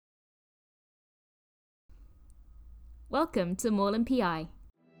Welcome to Moreland PI.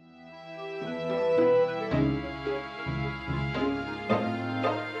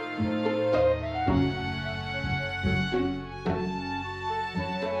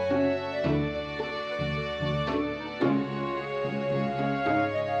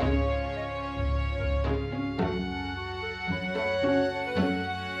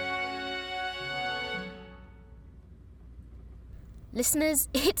 Listeners,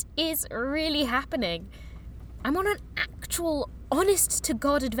 it is really happening. I'm on an actual,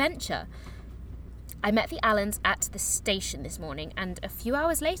 honest-to-God adventure. I met the Allens at the station this morning, and a few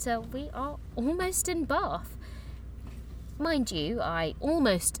hours later, we are almost in Bath. Mind you, I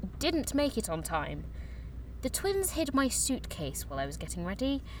almost didn't make it on time. The twins hid my suitcase while I was getting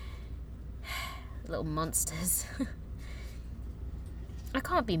ready. Little monsters. I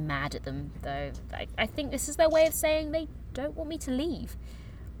can't be mad at them, though. I think this is their way of saying they don't want me to leave.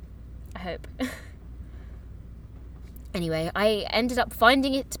 I hope. Anyway, I ended up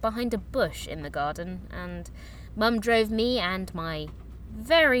finding it behind a bush in the garden, and Mum drove me and my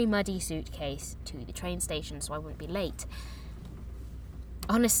very muddy suitcase to the train station so I wouldn't be late.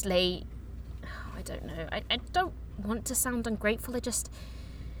 Honestly, I don't know. I don't want to sound ungrateful. I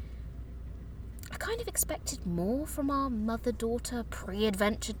kind of expected more from our mother-daughter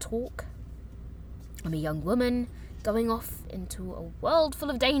pre-adventure talk. I'm a young woman going off into a world full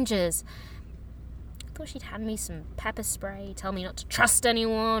of dangers. I thought she'd hand me some pepper spray, tell me not to trust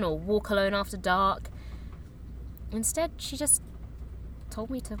anyone or walk alone after dark. Instead, she just told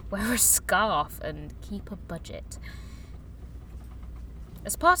me to wear a scarf and keep a budget.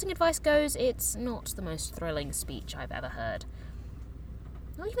 As parting advice goes, it's not the most thrilling speech I've ever heard.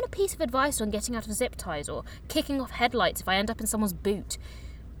 Not even a piece of advice on getting out of zip ties or kicking off headlights if I end up in someone's boot.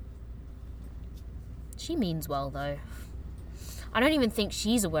 She means well, though. I don't even think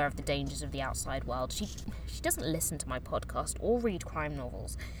she's aware of the dangers of the outside world. She doesn't listen to my podcast or read crime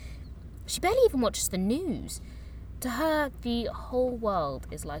novels. She barely even watches the news. To her, the whole world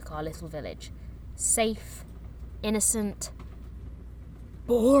is like our little village. Safe, innocent,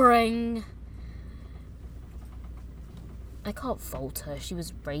 boring. I can't fault her. She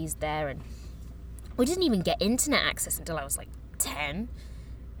was raised there, and we didn't even get internet access until I was like 10.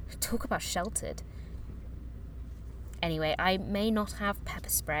 Talk about sheltered. Anyway, I may not have pepper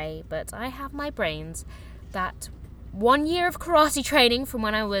spray, but I have my brains, that 1 year of karate training from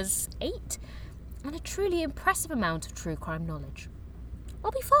when I was 8, and a truly impressive amount of true crime knowledge. I'll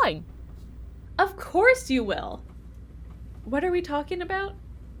be fine. Of course you will. What are we talking about?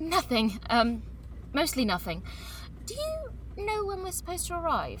 Nothing. Mostly nothing. Do you know when we're supposed to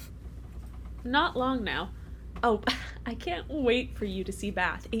arrive? Not long now. Oh, I can't wait for you to see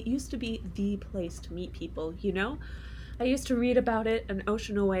Bath. It used to be the place to meet people, you know? I used to read about it an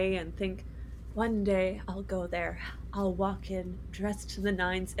ocean away and think, one day I'll go there. I'll walk in, dressed to the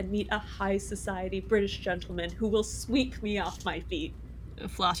nines, and meet a high society British gentleman who will sweep me off my feet. A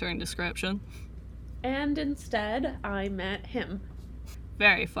flattering description. And instead, I met him.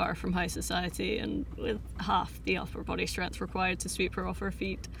 Very far from high society, and with half the upper body strength required to sweep her off her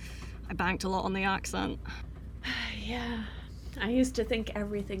feet. I banked a lot on the accent. Yeah, I used to think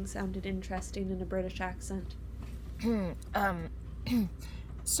everything sounded interesting in a British accent.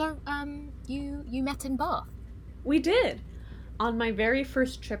 So, you met in Bath? We did! On my very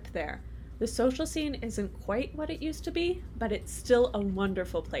first trip there. The social scene isn't quite what it used to be, but it's still a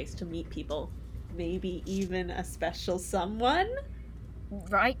wonderful place to meet people. Maybe even a special someone?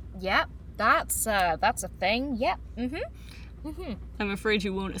 Right, yep. That's a thing, yep. I'm afraid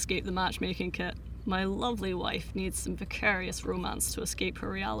you won't escape the matchmaking kit. My lovely wife needs some vicarious romance to escape her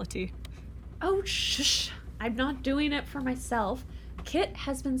reality. Oh, shush! I'm not doing it for myself. Kit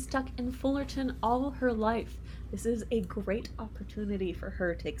has been stuck in Fullerton all her life. This is a great opportunity for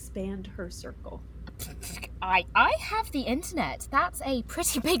her to expand her circle. I have the internet. That's a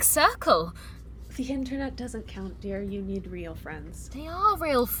pretty big circle. The internet doesn't count, dear. You need real friends. They are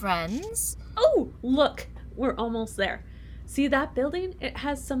real friends. Oh, look! We're almost there. See that building? It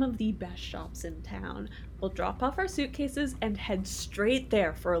has some of the best shops in town. We'll drop off our suitcases and head straight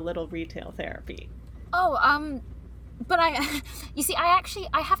there for a little retail therapy. Oh, but you see,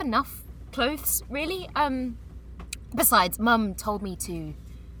 I have enough clothes, really. Besides, Mum told me to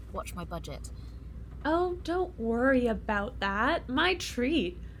watch my budget. Oh, don't worry about that. My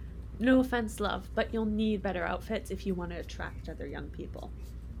treat. No offense, love, but you'll need better outfits if you want to attract other young people.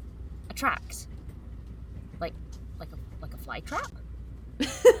 Attract? Like a fly trap?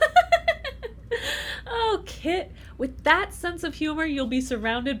 Oh, Kit, with that sense of humor, you'll be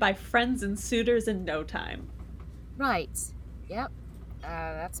surrounded by friends and suitors in no time. Right. Yep.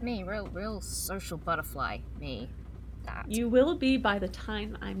 That's me. Real social butterfly. Me. that. You will be by the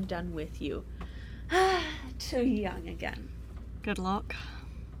time I'm done with you. Too young again. Good luck.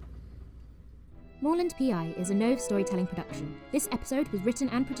 Moorland PI is a Nove storytelling production. This episode was written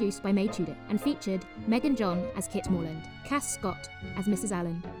and produced by May Tudor and featured Megan John as Kit Moorland, Cass Scott as Mrs.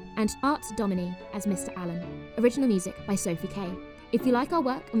 Allen, and Art Dominy as Mr. Allen. Original music by Sophie Kay. If you like our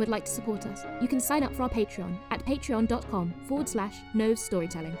work and would like to support us, you can sign up for our Patreon at patreon.com/Nove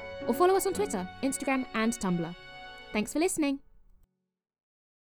Storytelling, or follow us on Twitter, Instagram, and Tumblr. Thanks for listening.